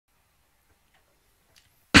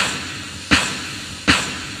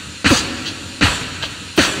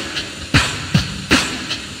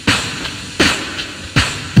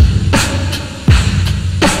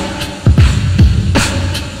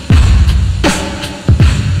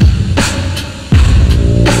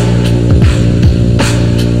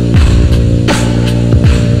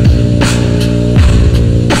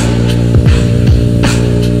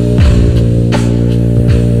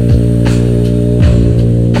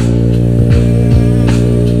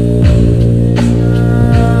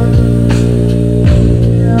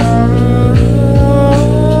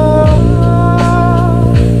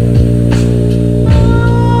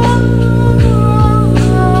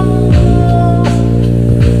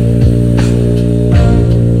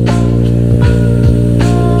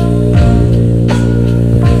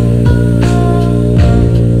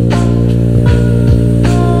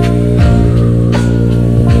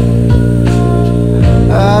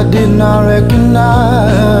I did not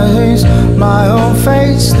recognize my own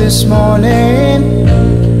face this morning.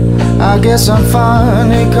 I guess I'm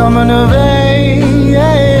finally coming of age.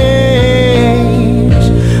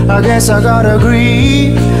 I guess I gotta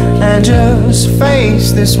grieve and just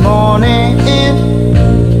face this morning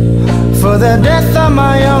for the death of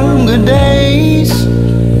my younger days.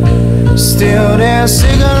 Still there's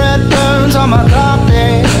cigarette burns on my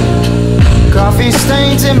carpet, coffee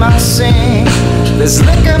stains in my sink. There's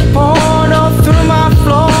liquor poured all through my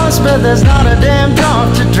floors, but there's not a damn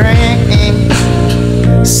drop to drink.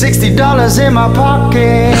 $60 in my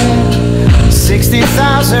pocket,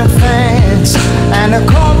 60,000 fans, and the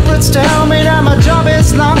corporates tell me that my job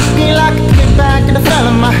is lucky, like a kickback and it fell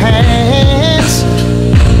in my hands.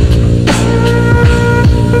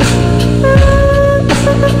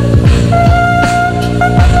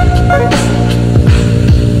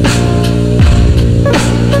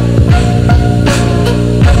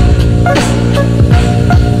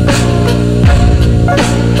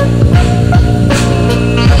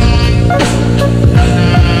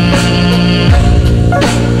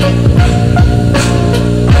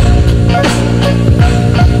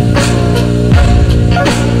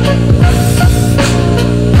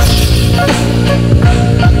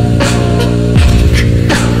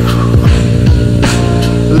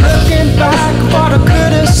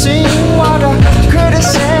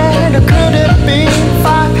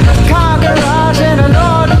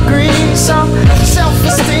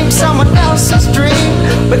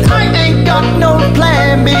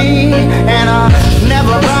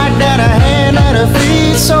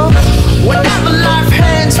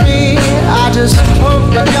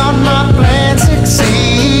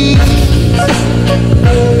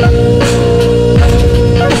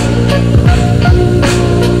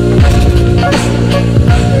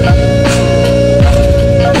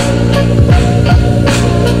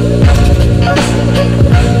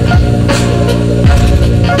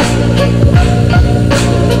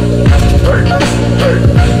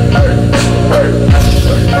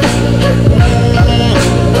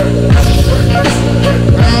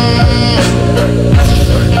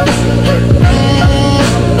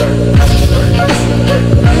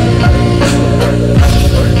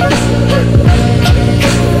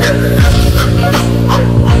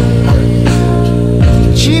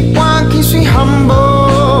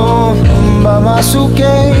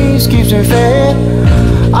 Suitcase keeps me fed.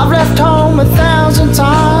 I've left home 1,000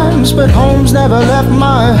 times, but home's never left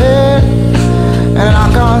my head. And I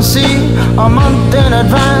can't see a month in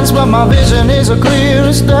advance, but my vision is as clear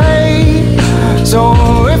as day. So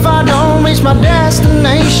if I don't reach my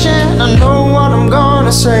destination, I know what I'm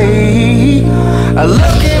gonna say.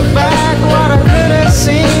 Looking back, what I could have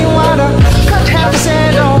seen, what I could have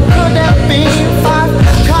said, or could have been.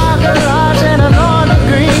 5-car garage and an law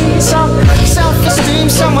degree, some self-esteem,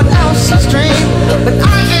 someone else's dream. But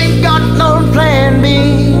I ain't got no plan B,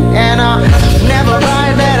 and I never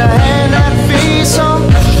write that I hand that fee. So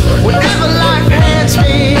whatever life hands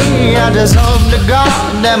me, I just hope to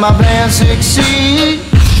God that my plans succeed.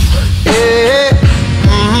 Yeah,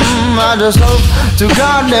 I just hope to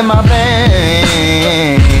God that my plans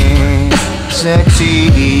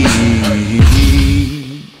succeed.